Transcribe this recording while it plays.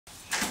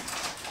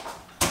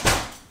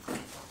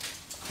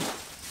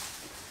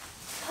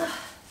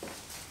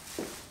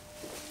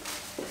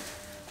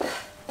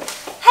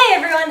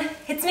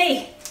It's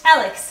me,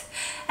 Alex,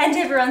 and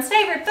everyone's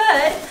favourite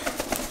bird.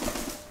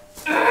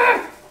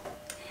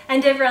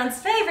 And everyone's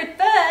favourite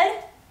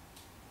bird.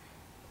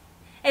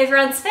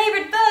 Everyone's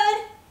favourite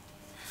bird.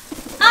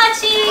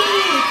 Archie!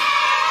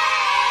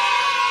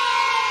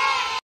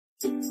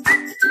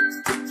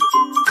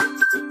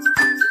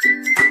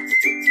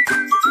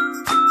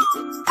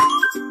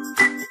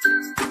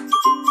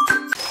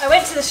 I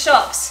went to the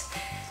shops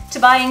to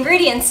buy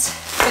ingredients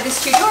for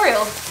this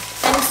tutorial,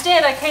 and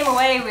instead I came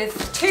away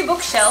with 2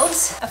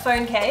 bookshelves, a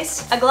phone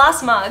case, a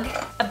glass mug,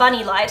 a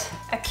bunny light,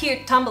 a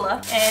cute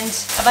tumbler,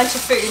 and a bunch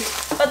of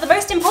food. But the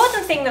most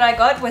important thing that I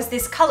got was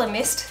this colour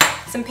mist,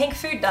 some pink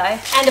food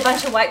dye, and a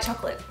bunch of white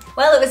chocolate.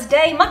 Well, it was a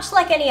day much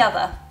like any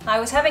other. I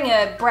was having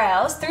a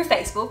browse through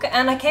Facebook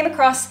and I came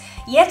across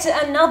yet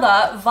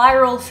another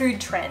viral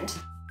food trend.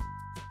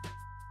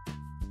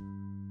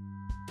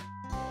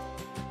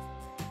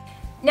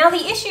 Now,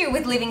 the issue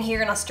with living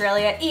here in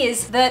Australia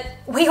is that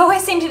we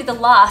always seem to be the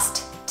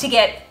last to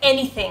get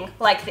anything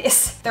like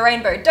this. The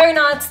rainbow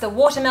donuts, the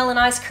watermelon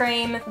ice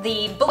cream,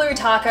 the blue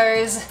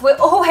tacos, we're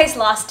always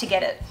last to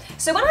get it.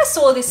 So when I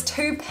saw this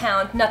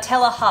 2-pound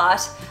Nutella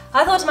Heart,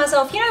 I thought to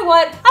myself, you know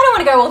what? I don't want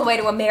to go all the way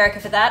to America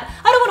for that.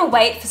 I don't want to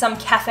wait for some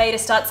cafe to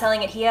start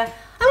selling it here.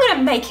 I'm going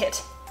to make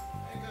it.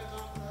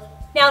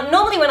 Now,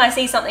 normally when I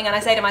see something and I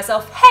say to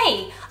myself,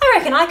 hey, I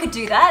reckon I could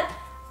do that,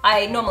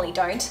 I normally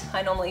don't.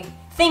 I normally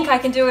think I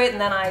can do it and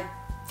then I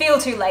feel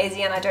too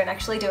lazy and I don't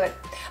actually do it.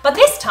 But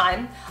this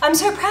time, I'm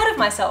so proud of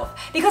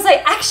myself because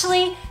I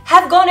actually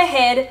have gone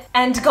ahead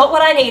and got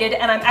what I needed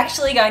and I'm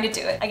actually going to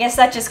do it. I guess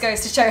that just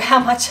goes to show how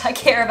much I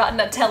care about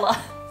Nutella.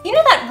 You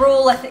know that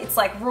rule, it's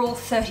like rule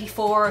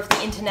 34 of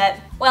the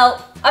internet?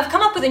 Well, I've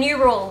come up with a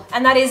new rule,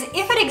 and that is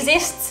if it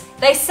exists,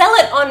 they sell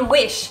it on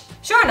Wish.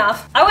 Sure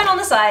enough, I went on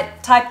the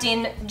site, typed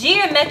in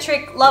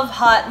geometric love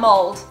heart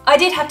mold. I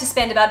did have to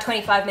spend about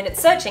 25 minutes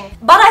searching,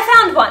 but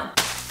I found one.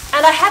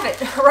 And I have it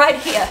right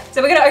here.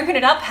 So we're gonna open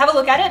it up, have a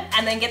look at it,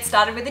 and then get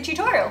started with the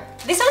tutorial.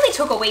 This only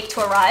took a week to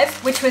arrive,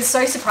 which was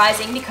so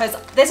surprising because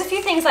there's a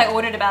few things I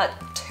ordered about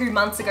 2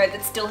 months ago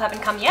that still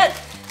haven't come yet.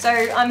 So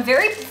I'm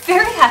very,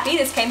 very happy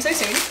this came so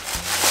soon.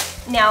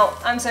 Now,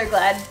 I'm so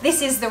glad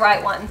this is the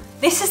right one.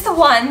 This is the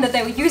one that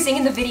they were using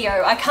in the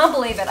video. I can't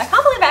believe it. I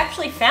can't believe I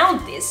actually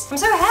found this. I'm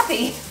so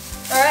happy.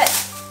 All right,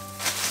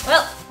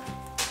 well,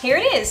 here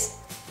it is.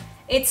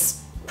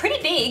 It's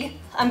pretty big.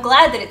 I'm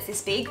glad that it's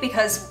this big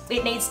because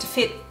it needs to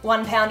fit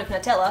 1 pound of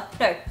Nutella.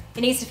 No,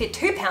 it needs to fit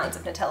 2 pounds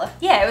of Nutella.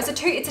 Yeah, it's a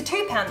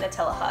 2-pound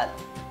Nutella Heart.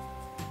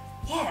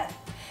 Yeah.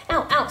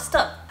 Ow, ow,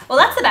 stop. Well,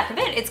 that's the back of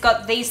it. It's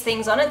got these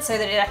things on it so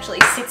that it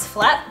actually sits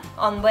flat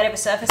on whatever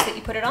surface that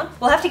you put it on.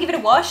 We'll have to give it a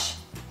wash.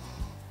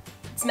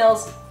 It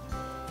smells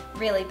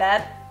really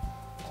bad.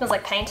 It smells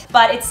like paint,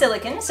 but it's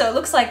silicone, so it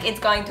looks like it's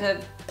going to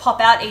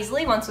pop out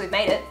easily once we've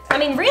made it. I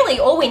mean, really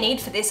all we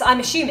need for this, I'm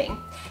assuming.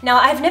 Now,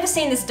 I've never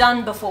seen this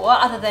done before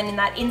other than in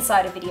that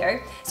insider video,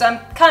 so I'm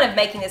kind of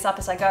making this up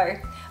as I go.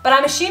 But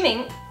I'm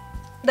assuming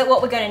that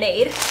what we're going to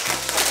need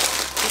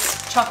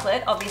is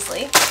chocolate,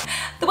 obviously.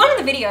 The one in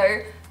the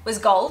video was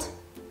gold,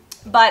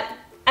 but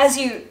as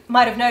you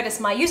might have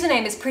noticed, my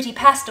username is Pretty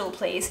Pastel,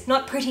 please,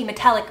 not Pretty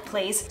Metallic,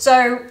 please.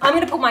 So I'm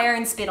going to put my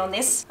own spin on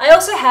this. I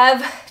also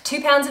have 2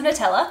 pounds of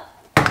Nutella.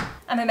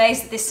 I'm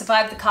amazed that this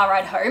survived the car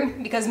ride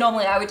home because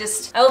normally I would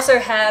just... I also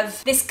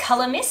have this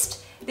colour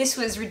mist. This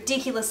was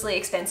ridiculously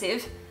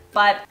expensive,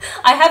 but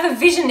I have a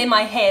vision in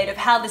my head of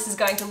how this is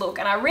going to look,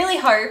 and I really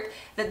hope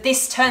that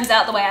this turns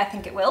out the way I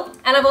think it will.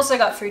 And I've also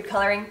got food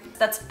colouring.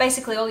 That's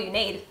basically all you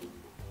need.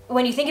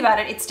 When you think about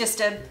it, it's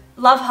just a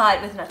love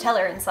heart with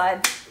Nutella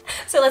inside.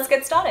 So let's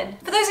get started.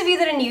 For those of you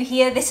that are new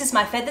here, this is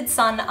my feathered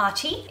son,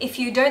 Archie. If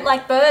you don't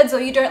like birds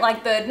or you don't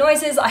like bird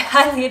noises, I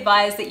highly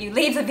advise that you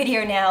leave the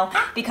video now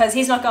because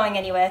he's not going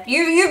anywhere.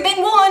 You've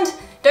been warned!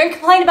 Don't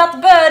complain about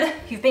the bird,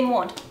 you've been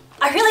warned.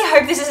 I really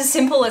hope this is as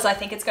simple as I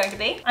think it's going to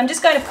be. I'm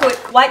just going to put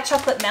white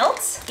chocolate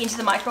melts into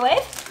the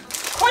microwave.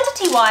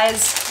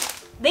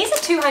 Quantity-wise, these are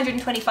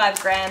 225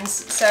 grams,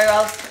 so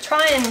I'll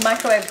try and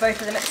microwave both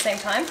of them at the same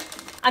time.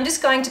 I'm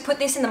just going to put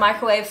this in the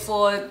microwave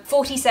for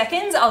 40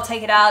 seconds. I'll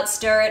take it out,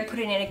 stir it, put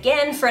it in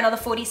again for another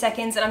 40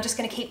 seconds, and I'm just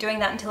going to keep doing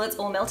that until it's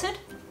all melted.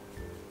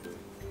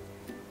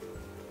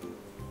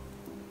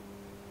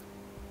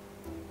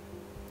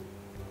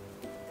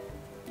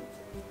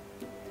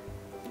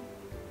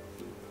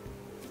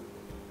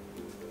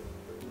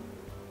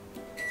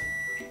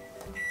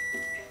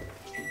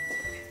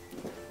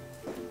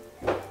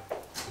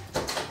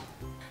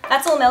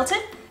 That's all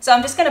melted, so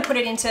I'm just going to put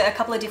it into a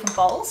couple of different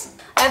bowls.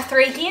 I have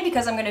 3 here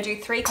because I'm going to do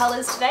 3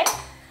 colours today.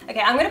 Okay,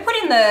 I'm going to put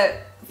in the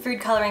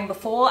food colouring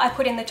before I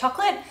put in the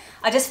chocolate.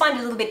 I just find it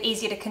a little bit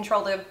easier to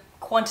control the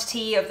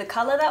quantity of the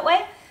colour that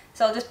way.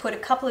 So I'll just put a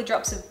couple of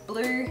drops of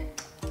blue,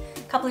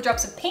 a couple of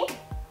drops of pink,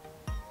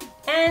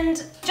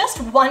 and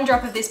just 1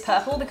 drop of this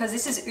purple because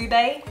this is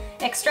ube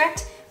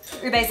extract.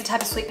 Ube is a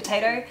type of sweet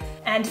potato,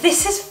 and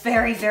this is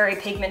very, very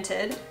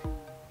pigmented.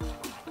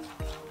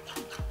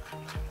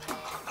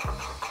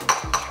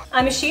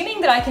 I'm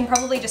assuming that I can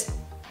probably just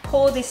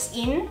pour this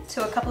in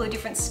to a couple of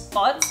different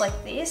spots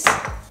like this.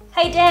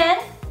 Hey Dan,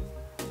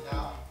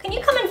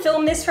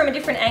 film this from a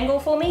different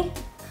angle for me?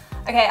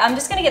 Okay, I'm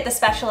just gonna get the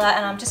spatula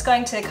and I'm just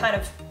going to kind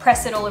of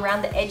press it all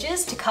around the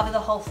edges to cover the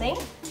whole thing.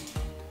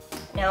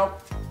 Now,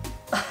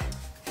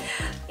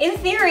 in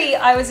theory,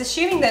 I was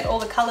assuming that all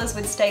the colors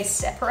would stay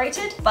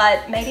separated,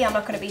 but maybe I'm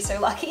not gonna be so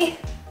lucky.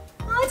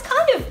 Oh, it's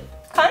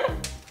kind of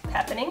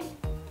happening.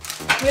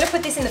 I'm gonna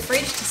put this in the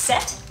fridge to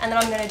set, and then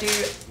I'm gonna do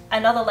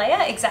another layer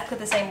exactly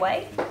the same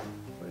way.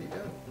 What are you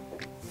doing?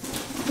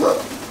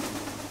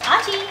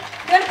 Archie,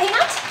 you want a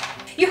peanut?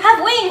 You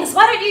have wings,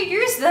 why don't you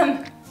use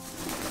them?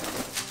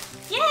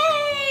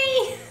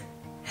 Yay!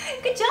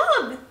 Good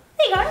job!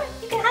 There you go,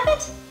 you can have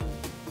it.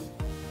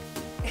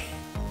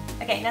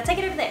 Okay, now take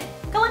it over there.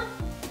 Go on.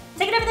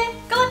 Take it over there.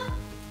 Go on.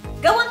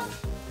 Go on.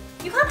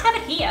 You can't have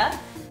it here.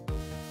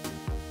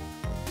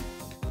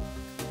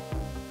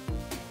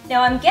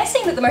 Now I'm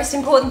guessing that the most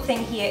important thing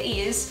here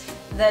is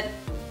that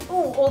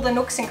all the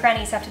nooks and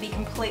crannies have to be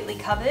completely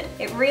covered.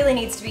 It really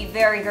needs to be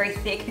very, very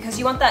thick because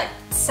you want that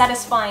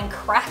satisfying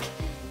crack,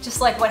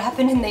 just like what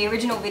happened in the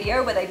original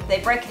video where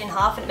they break it in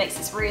half and it makes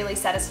this really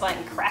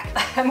satisfying crack.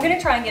 I'm gonna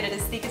try and get it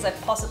as thick as I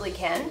possibly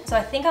can. So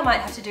I think I might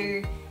have to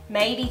do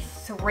maybe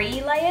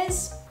 3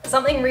 layers.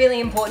 Something really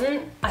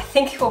important, I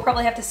think we'll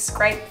probably have to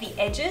scrape the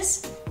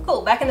edges.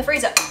 Cool, back in the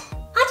freezer.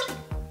 Archie,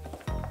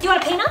 do you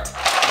want a peanut?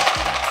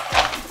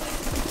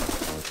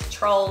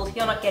 Trolled,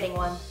 you're not getting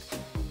one.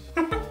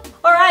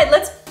 All right,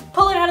 let's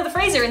pull it out of the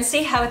freezer and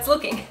see how it's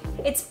looking.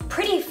 It's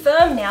pretty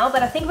firm now,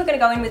 but I think we're gonna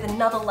go in with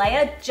another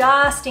layer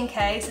just in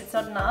case it's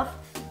not enough.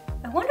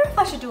 I wonder if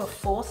I should do a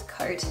 4th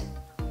coat.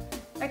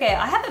 Okay,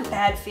 I have a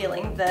bad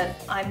feeling that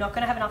I'm not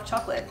gonna have enough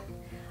chocolate.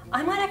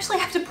 I might actually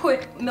have to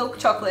put milk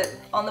chocolate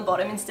on the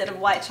bottom instead of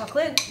white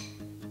chocolate,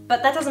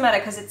 but that doesn't matter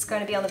because it's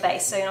going to be on the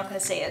base, so you're not going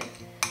to see it.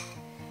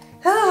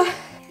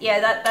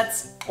 Yeah,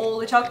 that's all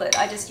the chocolate.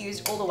 I just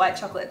used all the white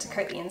chocolate to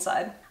coat the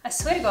inside. I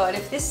swear to God,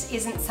 if this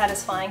isn't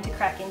satisfying to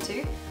crack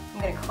into,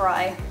 I'm going to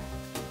cry.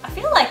 I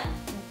feel like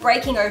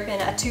breaking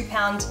open a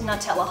 2-pound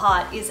Nutella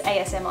Heart is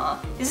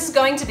ASMR. This is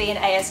going to be an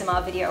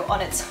ASMR video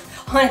on its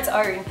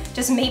own.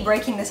 Just me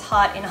breaking this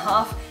heart in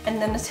half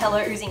and the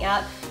Nutella oozing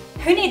out.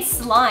 Who needs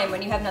slime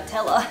when you have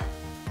Nutella?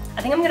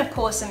 I think I'm gonna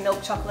pour some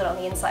milk chocolate on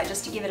the inside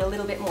just to give it a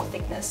little bit more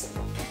thickness.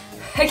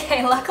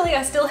 Okay, luckily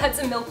I still had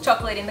some milk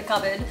chocolate in the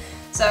cupboard,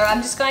 so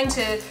I'm just going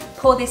to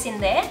pour this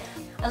in there.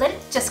 I let it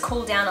just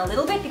cool down a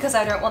little bit because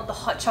I don't want the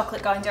hot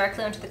chocolate going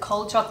directly onto the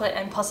cold chocolate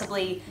and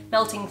possibly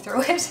melting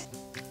through it.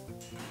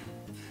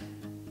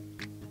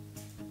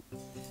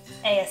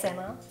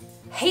 ASMR.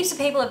 Heaps of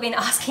people have been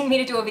asking me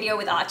to do a video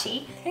with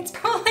Archie. It's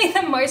probably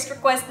the most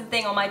requested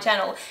thing on my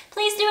channel.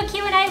 Please do a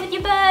Q&A with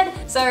your bird.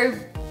 So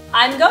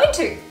I'm going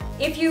to.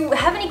 If you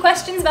have any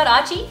questions about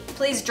Archie,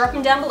 please drop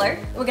them down below.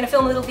 We're gonna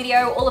film a little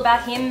video all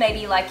about him,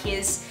 maybe like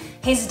his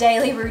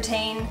daily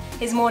routine,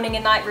 his morning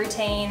and night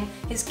routine,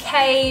 his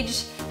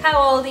cage, how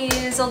old he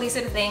is, all these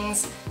sort of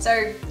things.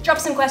 So drop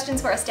some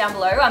questions for us down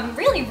below. I'm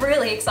really,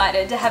 really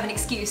excited to have an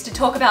excuse to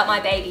talk about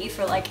my baby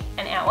for like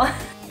an hour.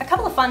 A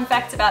couple of fun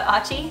facts about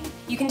Archie.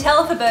 You can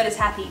tell if a bird is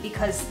happy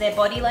because their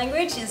body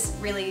language is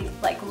really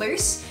like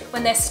loose.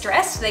 When they're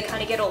stressed, they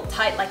kind of get all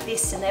tight like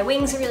this and their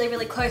wings are really,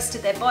 really close to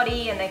their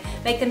body and they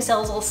make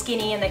themselves all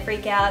skinny and they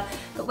freak out.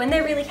 But when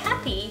they're really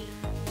happy,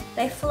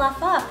 they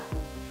fluff up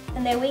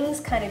and their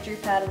wings kind of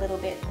droop out a little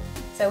bit.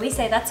 So we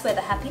say that's where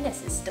the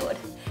happiness is stored.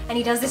 And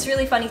he does this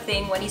really funny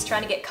thing when he's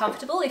trying to get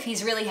comfortable. If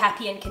he's really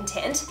happy and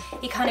content,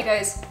 he kind of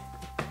goes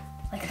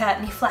like that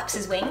and he flaps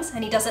his wings,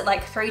 and he does it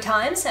like 3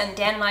 times, and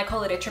Dan and I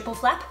call it a triple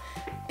flap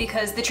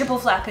because the triple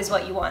flap is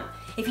what you want.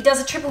 If he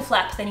does a triple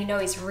flap, then you know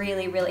he's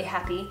really, really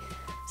happy.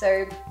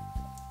 So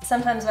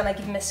sometimes when I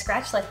give him a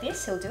scratch like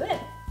this, he'll do it.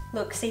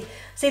 Look, see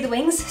the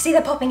wings? See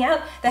they're popping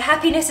out? The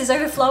happiness is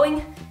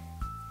overflowing.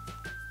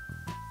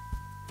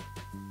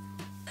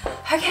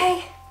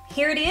 Okay,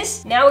 here it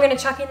is. Now we're gonna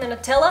chuck in the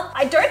Nutella.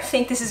 I don't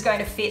think this is going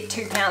to fit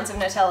 2 pounds of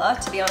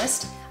Nutella, to be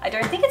honest. I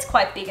don't think it's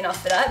quite big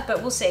enough for that,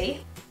 but we'll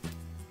see.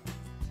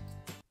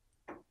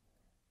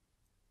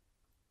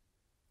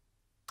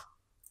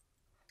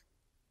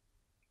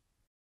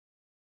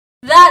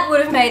 That would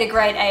have made a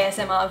great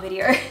ASMR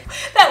video.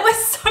 That was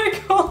so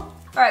cool. All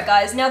right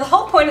guys, now the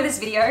whole point of this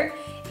video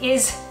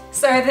is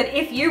so that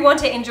if you want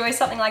to enjoy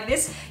something like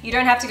this, you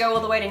don't have to go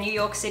all the way to New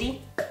York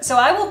City. So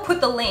I will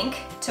put the link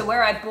to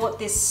where I bought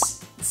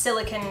this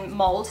silicone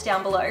mold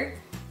down below.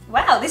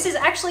 Wow, this is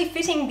actually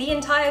fitting the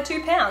entire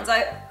 2 pounds.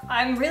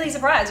 I'm really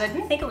surprised. I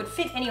didn't think it would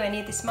fit anywhere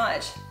near this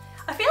much.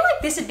 I feel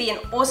like this would be an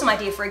awesome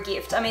idea for a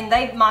gift. I mean,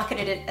 they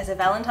marketed it as a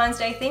Valentine's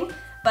Day thing,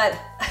 but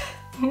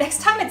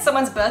next time it's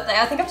someone's birthday,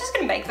 I think I'm just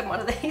gonna make them one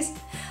of these.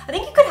 I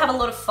think you could have a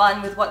lot of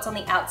fun with what's on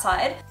the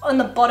outside. On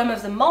the bottom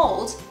of the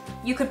mold,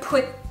 you could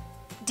put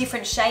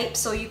different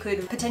shapes, or you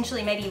could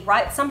potentially maybe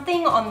write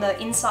something on the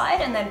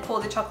inside and then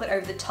pour the chocolate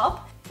over the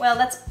top. Well,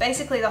 that's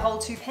basically the whole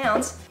 2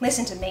 pounds.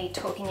 Listen to me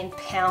talking in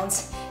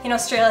pounds. In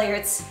Australia,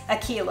 it's a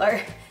kilo.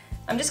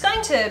 I'm just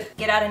going to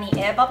get out any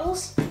air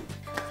bubbles.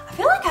 I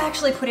feel like I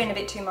actually put in a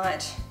bit too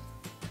much.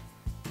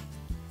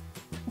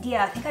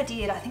 Yeah, I think I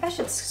did. I think I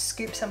should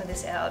scoop some of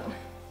this out.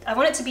 I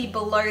want it to be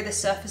below the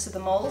surface of the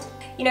mold.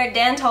 You know,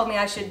 Dan told me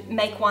I should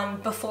make one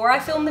before I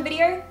film the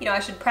video. You know, I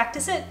should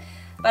practice it.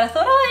 But I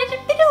thought, oh,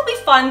 it'll be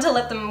fun to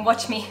let them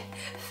watch me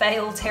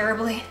fail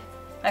terribly.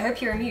 I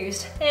hope you're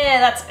amused. Yeah,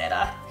 that's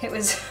better. It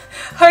was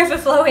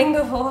overflowing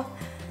before.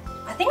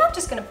 I think I'm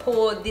just gonna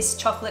pour this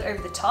chocolate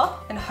over the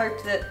top and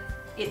hope that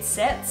it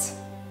sets.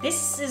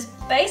 This is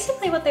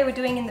basically what they were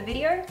doing in the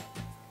video.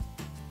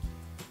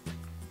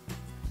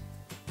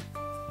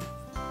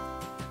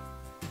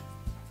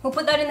 We'll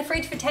put that in the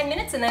fridge for 10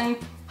 minutes and then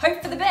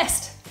hope for the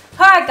best.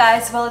 Alright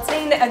guys, well it's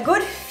been a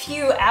good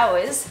few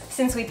hours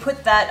since we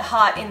put that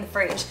heart in the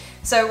fridge.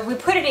 So we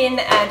put it in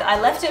and I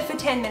left it for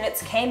 10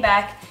 minutes, came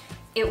back,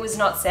 it was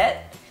not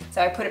set.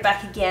 So I put it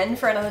back again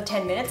for another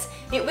 10 minutes.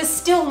 It was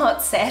still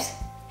not set.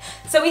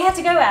 So we had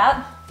to go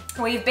out.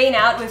 We've been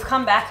out, we've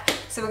come back.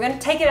 So we're going to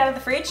take it out of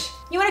the fridge.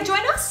 You want to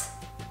join us?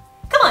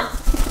 Come on.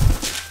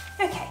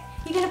 Okay,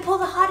 you going to pull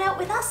the heart out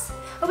with us?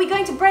 Are we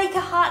going to break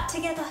a heart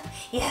together?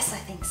 Yes, I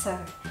think so.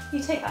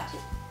 You take Archie.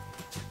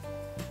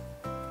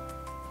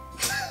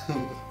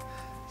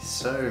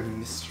 So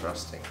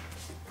mistrusting.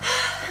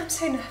 I'm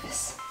so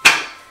nervous.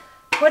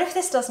 What if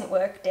this doesn't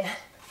work, Dan?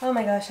 Oh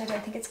my gosh, I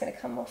don't think it's going to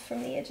come off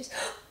from the edges.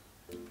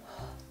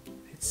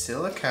 It's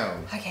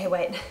silicone. Okay,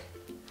 wait.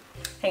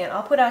 Hang on,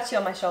 I'll put Archie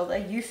on my shoulder,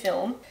 you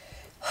film.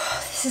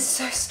 This is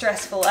so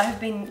stressful.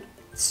 I've been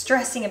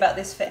stressing about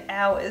this for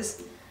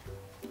hours.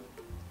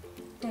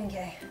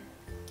 Okay.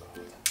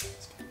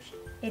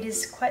 It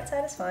is quite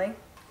satisfying.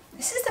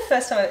 This is the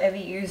first time I've ever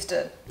used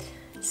a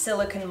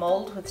silicone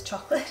mold with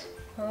chocolate.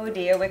 Oh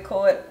dear, we're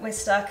caught. We're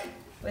stuck.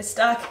 We're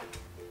stuck.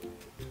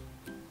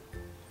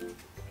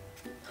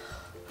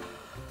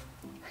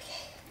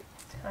 Okay.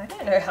 I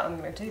don't know how I'm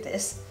going to do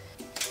this.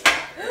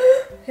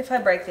 If I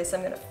break this,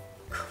 I'm going to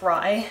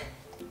cry.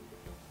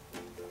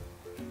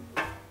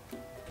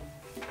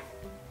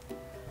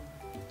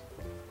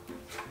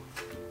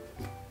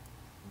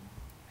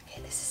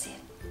 Okay, this is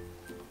it.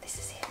 This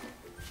is it.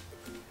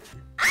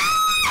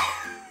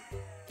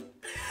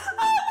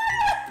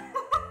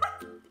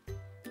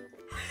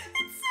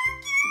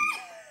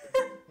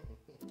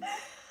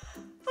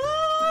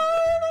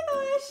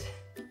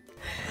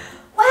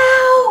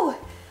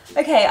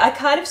 Okay, I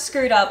kind of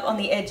screwed up on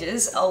the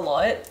edges a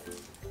lot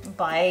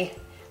by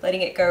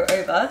letting it go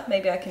over.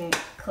 Maybe I can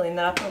clean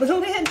that up a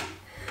little bit.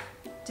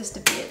 Just a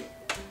bit.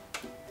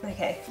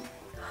 Okay.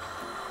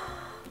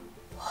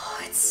 Oh,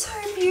 it's so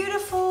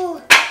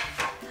beautiful.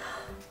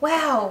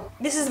 Wow.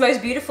 This is the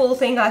most beautiful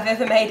thing I've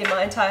ever made in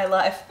my entire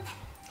life.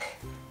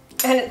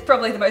 And it's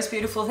probably the most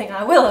beautiful thing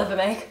I will ever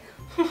make.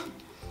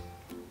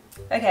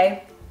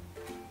 Okay.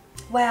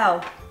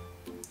 Wow.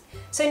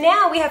 So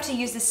now we have to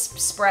use this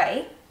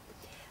spray.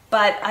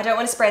 But I don't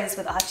want to spray this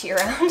with Archie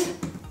around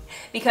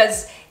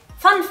because,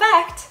 fun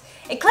fact,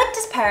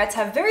 eclectus parrots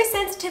have very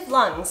sensitive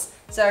lungs,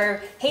 so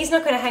he's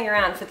not going to hang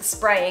around for the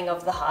spraying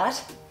of the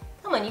heart.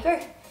 Come on, you go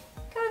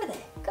over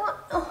there. Go on.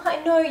 Oh,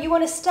 I know, you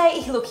want to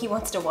stay. Look, he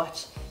wants to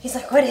watch. He's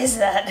like, what is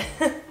that?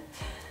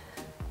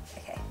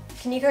 Okay,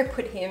 can you go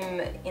put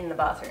him in the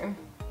bathroom?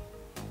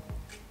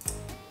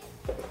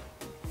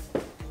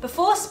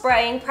 Before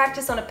spraying,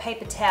 practice on a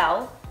paper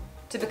towel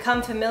to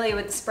become familiar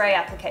with the spray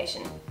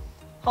application.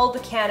 Hold the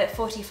can at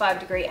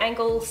 45-degree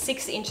angle,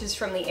 6 inches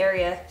from the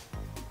area.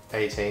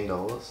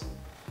 $18.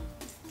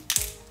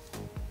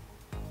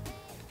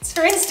 It's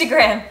for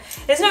Instagram.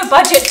 There's no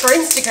budget for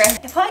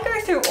Instagram. If I go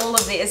through all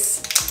of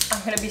this,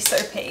 I'm gonna be so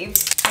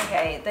peeved.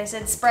 Okay, they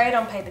said spray it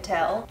on paper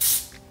towel.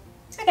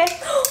 Okay.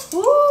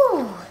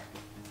 Ooh.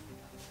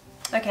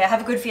 Okay, I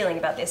have a good feeling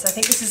about this. I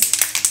think this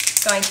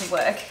is going to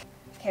work.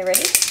 Okay,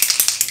 ready?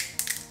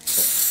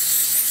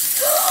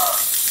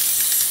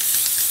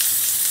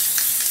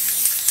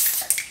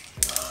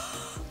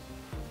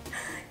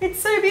 It's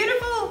so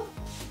beautiful!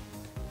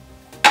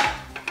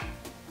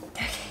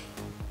 Okay.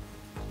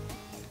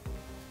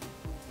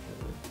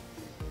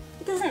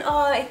 It doesn't,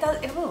 oh, it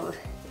does, ooh.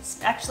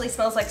 It actually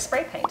smells like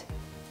spray paint.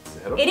 Is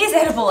it edible? It is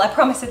edible, I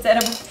promise it's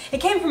edible. It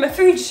came from a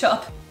food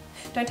shop.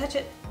 Don't touch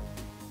it.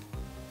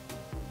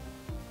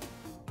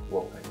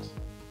 Wall paint.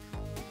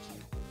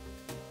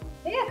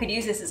 Maybe I could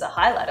use this as a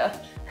highlighter.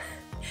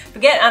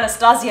 Forget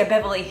Anastasia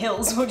Beverly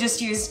Hills, we'll just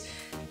use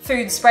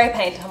food spray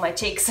paint on my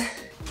cheeks.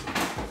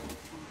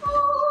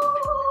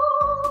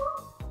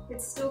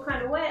 It's still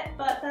kind of wet,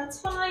 but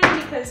that's fine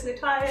because we're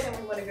tired and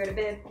we want to go to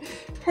bed.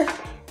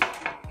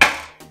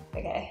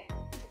 Okay.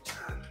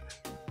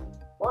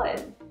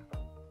 What?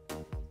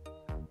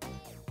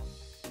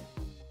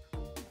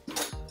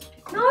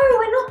 No,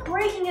 we're not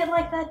breaking it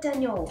like that,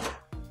 Daniel.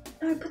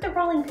 No, put the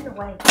rolling pin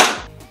away.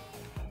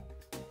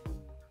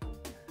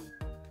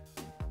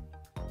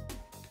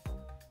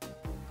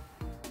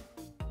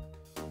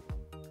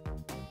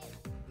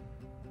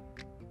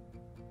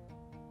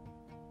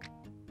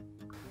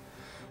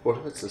 What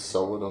if it's a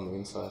solid on the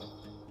inside?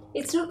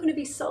 It's not going to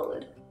be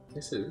solid.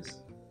 Yes, it is.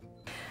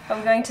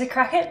 I'm going to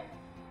crack it.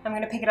 I'm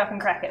going to pick it up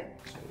and crack it.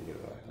 So you get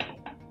it right.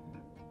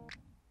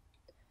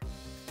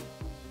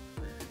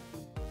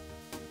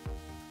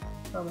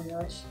 Oh my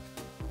gosh.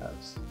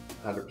 has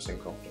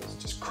 100% confidence.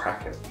 Just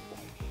crack it.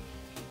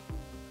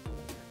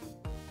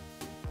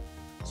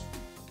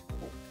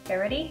 Okay,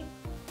 ready?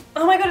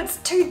 Oh my god, it's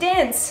too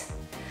dense.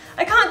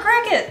 I can't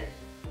crack it.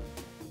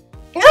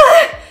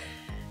 Ah!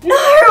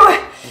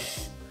 No!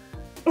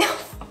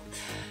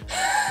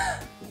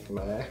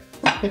 Meh.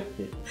 No!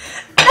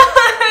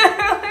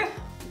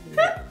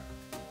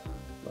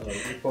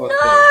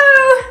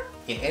 No!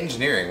 In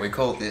engineering, we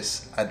call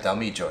this a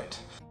dummy joint.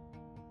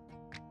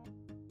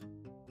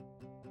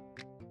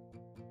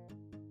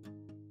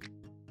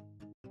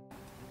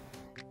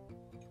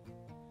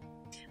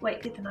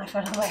 Wait, get the knife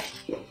out of the way.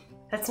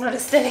 That's not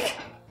aesthetic.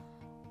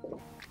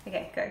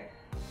 Okay, go.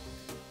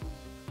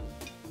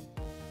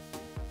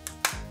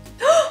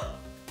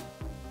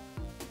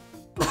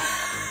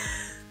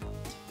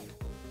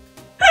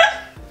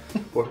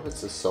 What if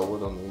it's a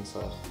solid on the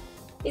inside?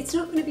 It's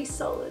not going to be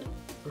solid.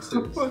 This is.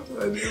 What do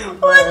I do?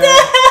 What the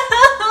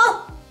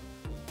hell?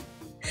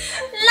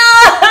 No!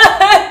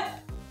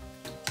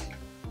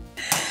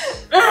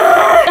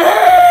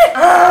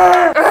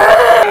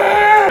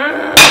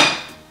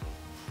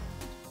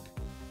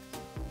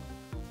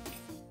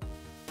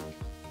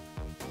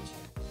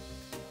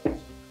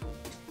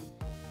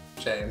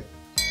 Shame.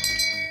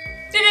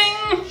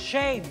 Ding!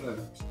 Shame.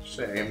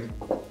 Shame.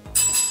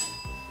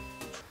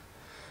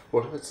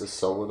 What if it's a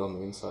solid on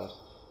the inside?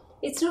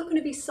 It's not going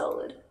to be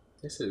solid.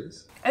 This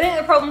is. I think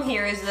the problem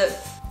here is that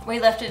we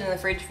left it in the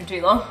fridge for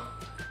too long.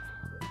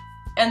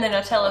 And the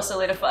Nutella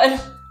solidified.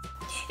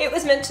 It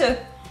was meant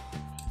to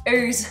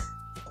ooze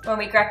when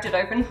we cracked it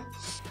open.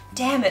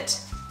 Damn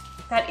it.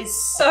 That is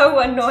so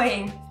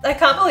annoying. I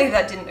can't believe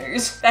that didn't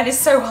ooze. That is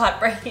so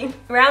heartbreaking.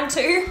 Round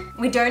 2,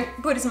 we don't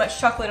put as much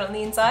chocolate on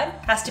the inside.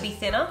 Has to be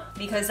thinner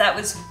because that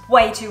was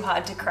way too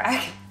hard to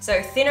crack.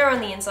 So thinner on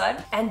the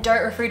inside, and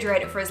don't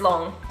refrigerate it for as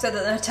long so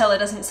that the Nutella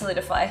doesn't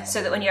solidify,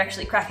 so that when you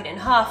actually crack it in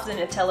half, the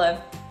Nutella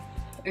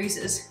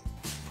oozes.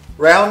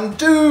 Round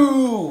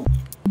 2!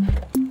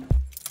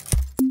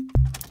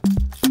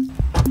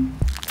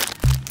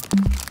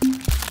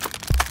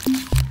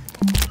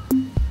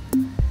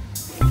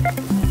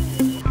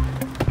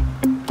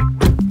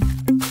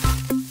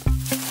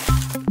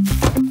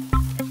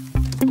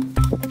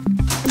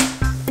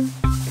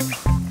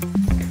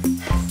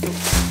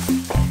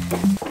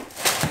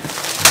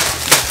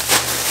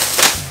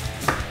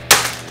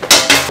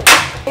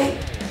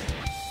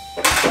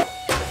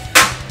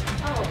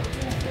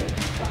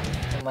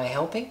 Am I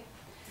helping?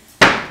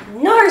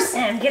 No,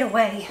 Sam, get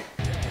away.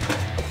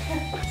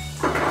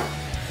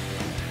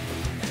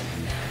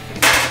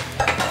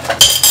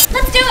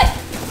 Let's do it.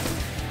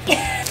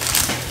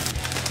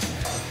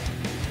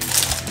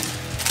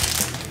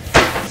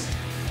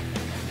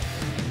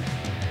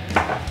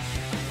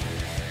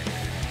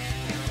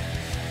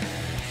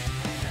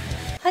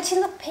 How'd you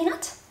look,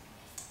 Peanut?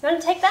 You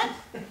want to take that?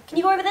 Can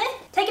you go over there?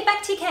 Take it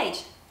back to your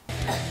cage.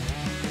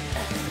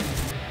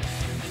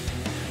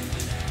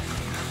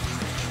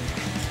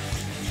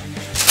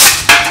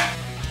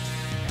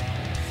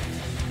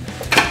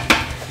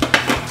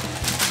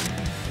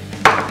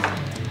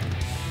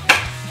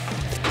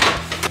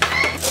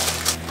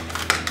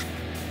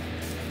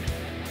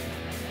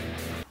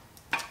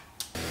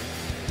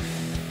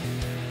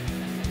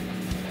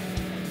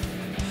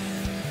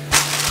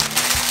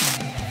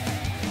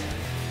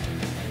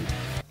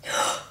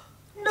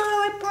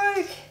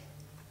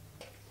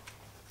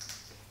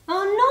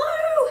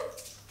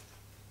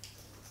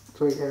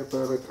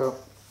 Buttercup.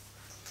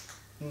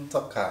 It's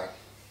okay.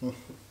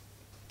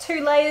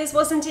 2 layers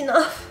wasn't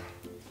enough.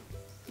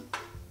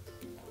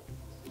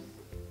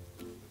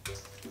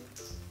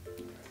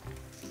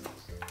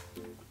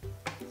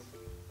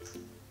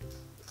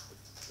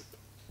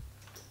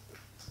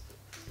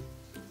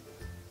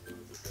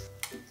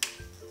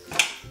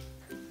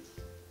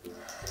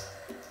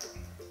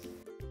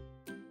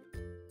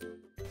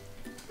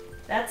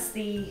 That's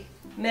the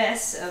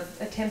mess of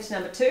attempt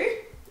number 2.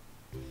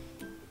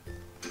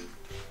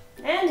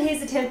 And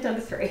here's attempt number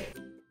 3.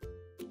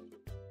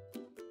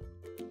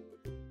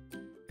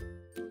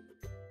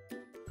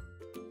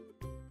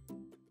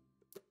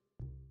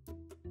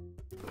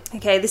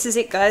 Okay, this is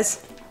it,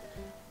 guys.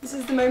 This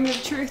is the moment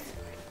of truth.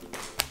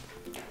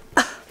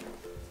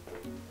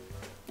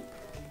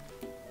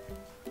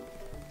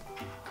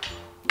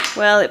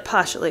 Well, it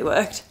partially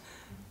worked.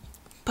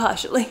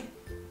 Partially.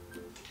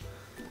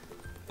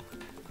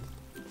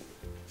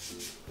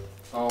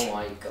 Oh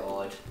my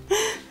god.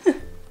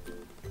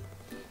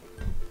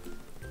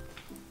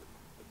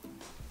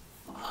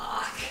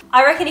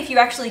 I reckon if you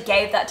actually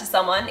gave that to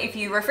someone, if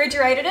you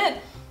refrigerated it,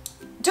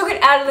 took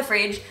it out of the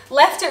fridge,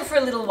 left it for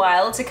a little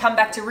while to come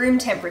back to room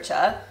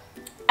temperature,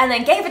 and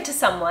then gave it to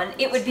someone,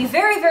 it would be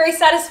very, very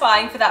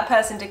satisfying for that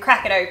person to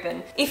crack it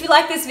open. If you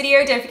like this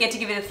video, don't forget to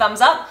give it a thumbs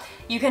up.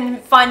 You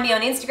can find me on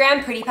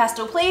Instagram, Pretty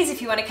Pastel Please,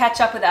 if you want to catch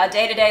up with our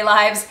day-to-day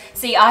lives.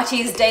 See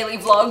Archie's daily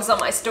vlogs on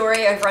my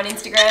story over on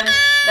Instagram.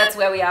 That's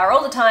where we are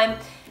all the time.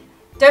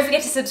 Don't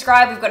forget to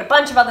subscribe, we've got a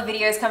bunch of other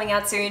videos coming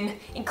out soon,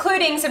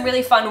 including some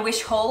really fun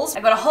Wish hauls.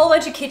 I've got a whole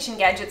bunch of kitchen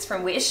gadgets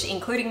from Wish,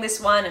 including this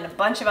one and a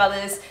bunch of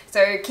others,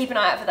 so keep an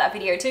eye out for that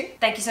video too.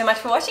 Thank you so much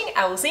for watching,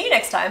 and we'll see you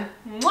next time.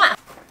 Mwah!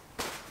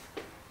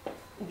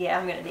 Yeah,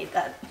 I'm gonna need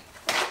that.